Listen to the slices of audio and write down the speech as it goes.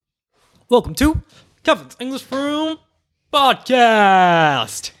Welcome to Kevin's English Room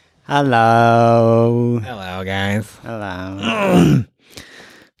Podcast. Hello. Hello, guys. Hello.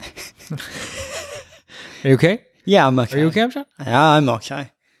 Are you okay? Yeah, I'm okay. Are you okay, Amshad? Yeah, I'm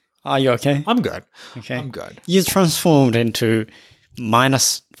okay. Are you okay? I'm good. Okay. I'm good. You transformed into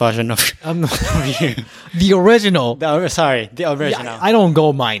minus version of I'm not you. the original. The original. Yeah, I don't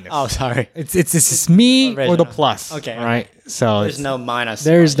go minus. Oh, sorry. It's just me or the Original. plus. Okay. Right. So There's no minus.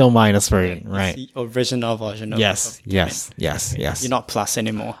 there's no minus version. Right. It's the original version of Yes. of Yes. You're not plus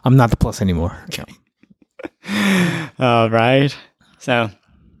anymore. I'm not the plus anymore. Okay. All right. So,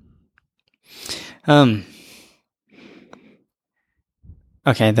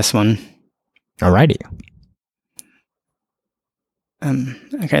 okay, this one. Alrighty.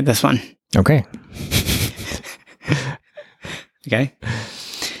 Okay, this one. Okay. Okay.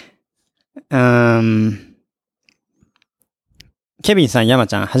 ケビンさん、山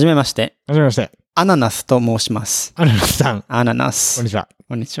ちゃん、はじめまして。はじめまして。アナナスと申します。アナナスさん。アナナス。こんにちは。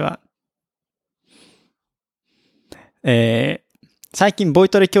こんにちは。最近ボイ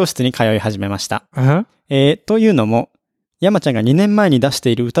トレ教室に通い始めました。というのも、山ちゃんが2年前に出して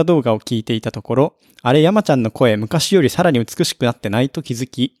いる歌動画を聞いていたところ、あれ山ちゃんの声昔よりさらに美しくなってないと気づ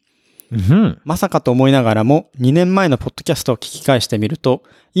き、まさかと思いながらも2年前のポッドキャストを聞き返してみると、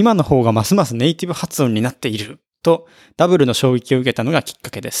今の方がますますネイティブ発音になっているとダブルの衝撃を受けたのがきっ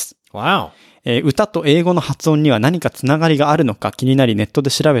かけです。Wow. 歌と英語の発音には何かつながりがあるのか気になりネットで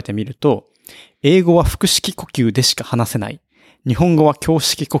調べてみると、英語は腹式呼吸でしか話せない。日本語は胸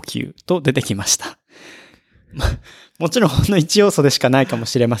式呼吸と出てきました。もちろんほんの一要素でしかないかも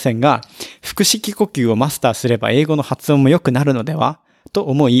しれませんが、腹式呼吸をマスターすれば英語の発音も良くなるのではと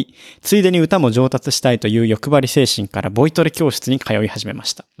思い、ついでに歌も上達したいという欲張り精神からボイトレ教室に通い始めま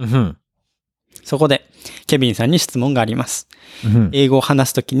した。そこで、ケビンさんに質問があります。英語を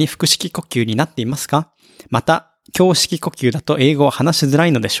話すときに腹式呼吸になっていますか？また、胸式呼吸だと英語を話しづら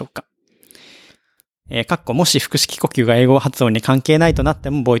いのでしょうか？もし腹式呼吸が英語発音に関係ないとなって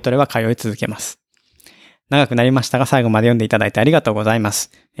もボイトレは通い続けます。長くなりましたが最後まで読んでいただいてありがとうございます。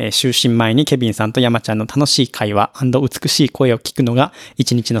就寝前にケビンさんと山ちゃんの楽しい会話&美しい声を聞くのが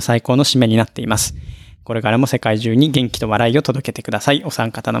一日の最高の締めになっています。これからも世界中に元気と笑いを届けてください。お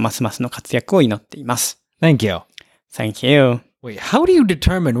三方のますますの活躍を祈っています。Thank you. Thank you. Wait, how do you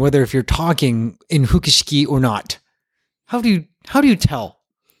determine whether if you're talking in fukushiki or not? How do you tell?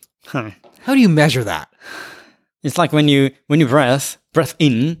 How do you measure that? It's like when you breath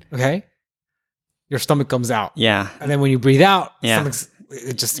in. Okay. Your stomach comes out. Yeah. And then when you breathe out, Yeah.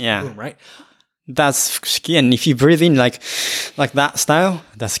 it just boom, right? That's fukushiki. And if you breathe in like that style,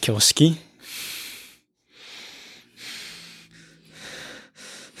 that's kyoshiki.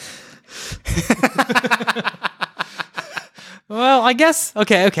 Well, I guess.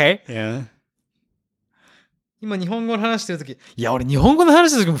 Okay. Yeah. 今日本語の話してるとき、いや、俺日本語の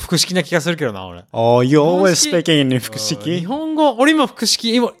話してるときも腹式な気がするけどな、俺。Oh, you're always speaking in 腹式？日本語、俺今腹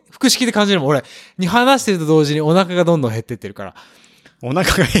式で感じるもん。俺、話してると同時にお腹がどんどん減ってってるから。お腹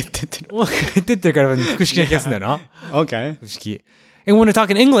が減ってってる。お腹が減ってってるから腹式な気がするんだよな。Okay. 腹式。And when I talk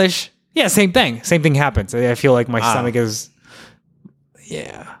in English, yeah, same thing. Same thing happens. I feel like my stomach is...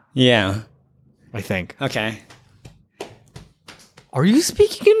 Yeah. I think. Okay. Are you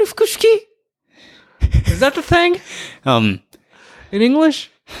speaking in fukushiki? Is that the thing? In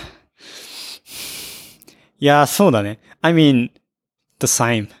English? Yeah, そうだね。I mean, the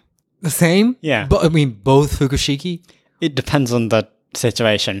same. The same? Yeah. I mean, both fukushiki? It depends on the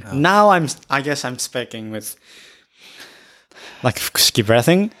situation. Now I guess I'm speaking with like 腹式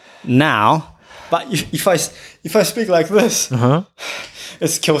breathing now. But if I speak like this,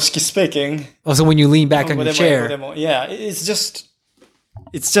 it's 胸式 speaking. Oh, so when you lean back on your chair. Yeah, it's just,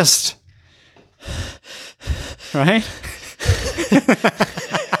 right?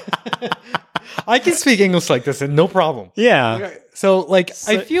 I can speak English like this and no problem. Yeah. So I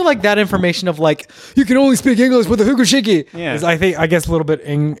feel like that information of you can only speak English with a fukushiki is I guess a little bit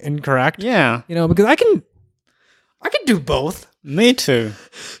incorrect. Yeah. You know, because I can do both. Me too.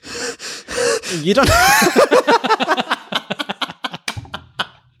 You don't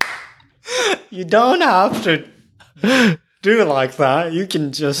You don't have to do it like that. You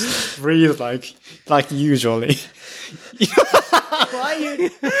can just breathe like usually. Why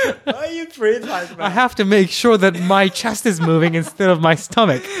you breathe like that? I have to make sure that my chest is moving instead of my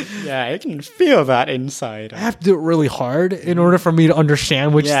stomach. Yeah, you can feel that inside. I have to do it really hard in order for me to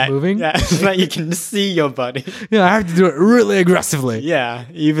understand which is moving. Yeah, so that you can see your body. Yeah, I have to do it really aggressively. Yeah,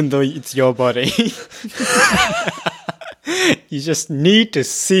 even though it's your body. You just need to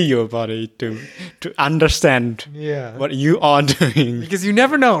see your body to understand what you are doing. Because you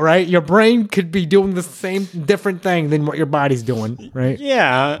never know, right? Your brain could be doing the same different thing than what your body's doing, right?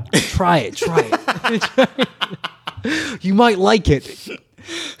 Yeah. Try it. You might like it.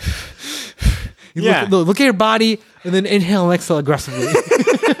 Look at your body and then inhale and exhale aggressively.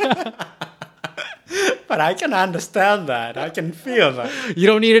 But I can understand that. I can feel that. You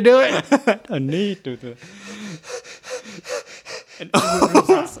don't need to do it? I don't need to do it.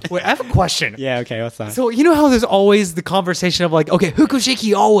 Wait, I have a question. Yeah, okay, what's that? So you know how there's always the conversation of like, okay,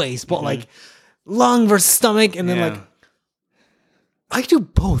 hukushiki always, but like lung versus stomach, and then like I do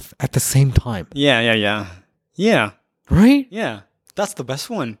both at the same time. Yeah. Right? Yeah. That's the best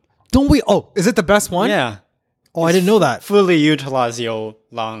one. Don't we? Oh, is it the best one? Yeah. Oh, I didn't know that. Fully utilize your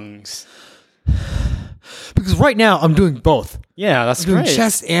lungs. Because right now I'm doing both. Yeah, that's I'm doing great.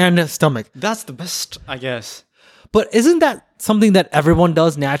 chest and stomach. That's the best, I guess. But isn't that something that everyone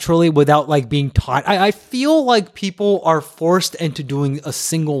does naturally without like being taught? I feel like people are forced into doing a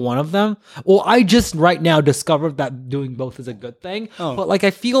single one of them. Well, I just right now discovered that doing both is a good thing. Oh. But like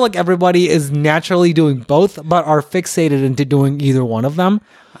I feel like everybody is naturally doing both, but are fixated into doing either one of them.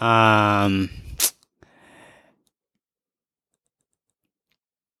 I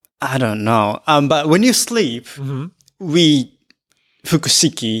don't know. But when you sleep, we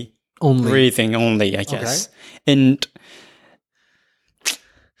fukushiki breathing only, I guess. Okay. And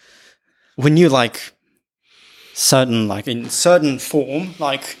when you like certain, like in certain form,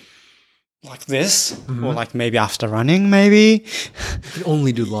 like this, or like maybe after running, maybe. You can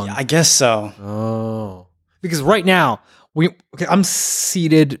only do lungs. Yeah, I guess so. Oh. Because right now, I'm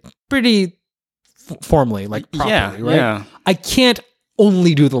seated pretty formally, like properly, right? Yeah. I can't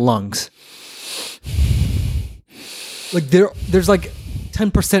only do the lungs. Like there's like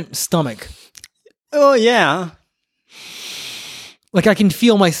 10% stomach. Oh yeah. Like I can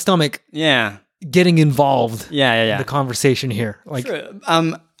feel my stomach getting involved in the conversation here. Like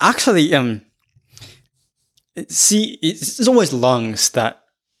actually see, it's always lungs that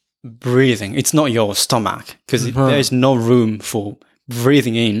breathing. It's not your stomach because there is no room for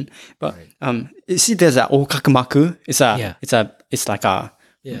breathing in. But you see there's a okakumaku. It's like a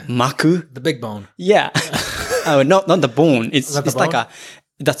maku. The big bone. Yeah. Oh, not the bone. It's like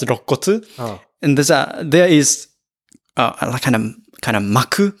that's rokkotsu. Oh. And there is like kind of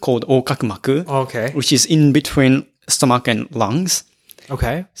maku called okakumaku. Okay. Which is in between stomach and lungs.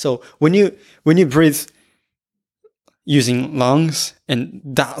 Okay. So when you breathe using lungs and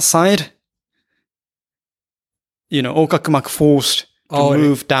that side, okakumaku forced to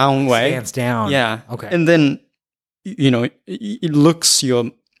move down way. Stands down. Yeah. Okay. And then it looks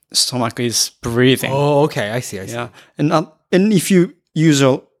your stomach is breathing. Oh, okay. I see. Yeah. And if you use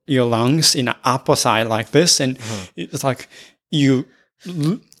your lungs in an upper side like this, and it's like it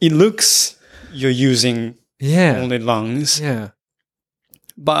looks you're using only lungs. Yeah.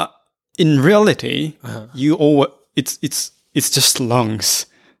 But in reality, it's just lungs.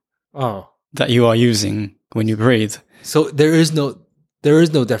 Oh. That you are using when you breathe. So there is no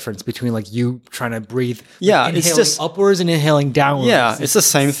difference between like you trying to breathe. Yeah, like it's just upwards and inhaling downwards. Yeah, it's the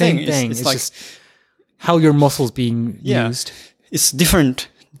same thing. It's like just how your muscles being used. It's different,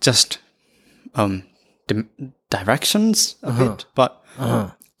 just directions a bit, but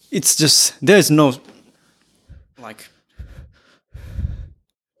it's just there's no like.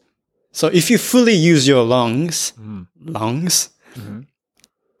 So if you fully use your lungs, lungs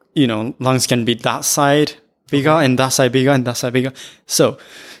can be that side bigger and that side bigger and that side bigger. So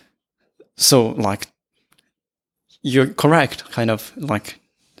like you're correct, kind of like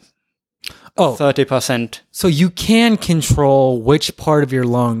 30%. So you can control which part of your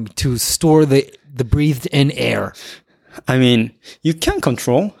lung to store the breathed in air. I mean, you can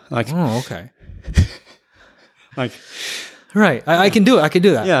control like. Oh, okay. Like, right. I can do it. I can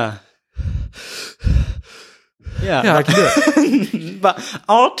do that. Yeah. Yeah, I can do it. But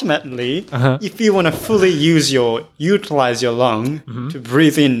ultimately, if you want to fully utilize your lung to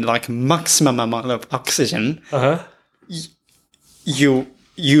breathe in like maximum amount of oxygen, you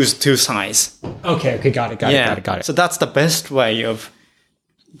use two sides. Okay, got it. So that's the best way of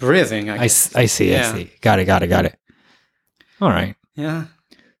breathing. I see. Got it. All right. Yeah.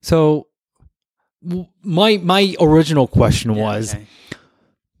 So my original question was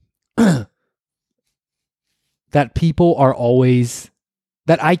that people are always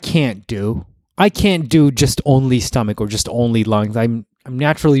that I can't do just only stomach or just only lungs. I'm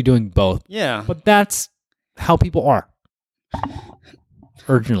naturally doing both. Yeah. But that's how people are.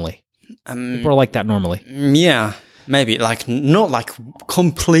 Originally. People are like that normally. Yeah. Maybe like not like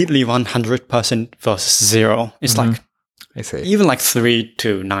completely 100% versus zero. It's like I see. Even like 3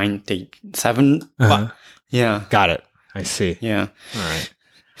 to 97. But, yeah. Got it. I see. Yeah. All right.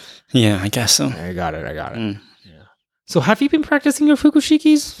 Yeah, I guess so. I got it. Mm. Yeah. So have you been practicing your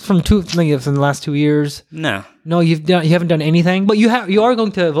fukushikis from the last 2 years? No. No, you haven't done anything, but you are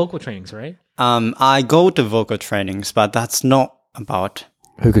going to vocal trainings, right? I go to vocal trainings, but that's not about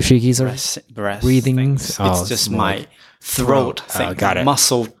Fukushikis or breath breathings. things. It's just my throat thing. Got it.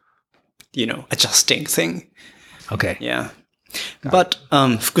 Muscle, adjusting thing. Okay. Yeah. But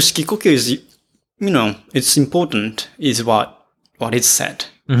fukushiki 呼吸 is, it's important is what is said.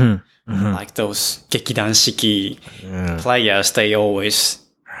 Like those 劇団式 players, they always,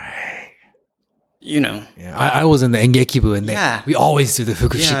 Yeah, I was in the engekibu and we always do the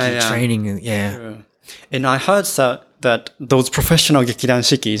fukushiki training. And I heard that those professional 劇団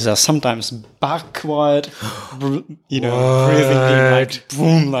式 are sometimes backward, breathing in like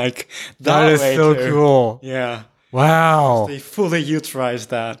boom, like that is way so too. cool. Yeah. Wow. They fully utilize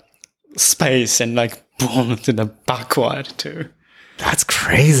that space and like boom to the backward too. That's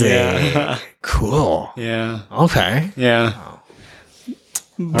crazy. Yeah. Cool. Yeah. Okay. Yeah.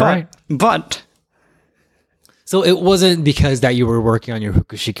 But so it wasn't because that you were working on your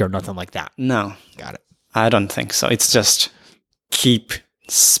fukushiki or nothing like that. no, Got it. I don't think so. It's just keep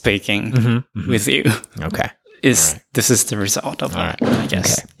speaking with you. Okay. This is the result of that, I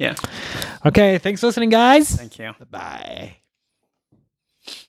guess. Okay. Yeah. Okay. Thanks for listening, guys. Thank you. Bye.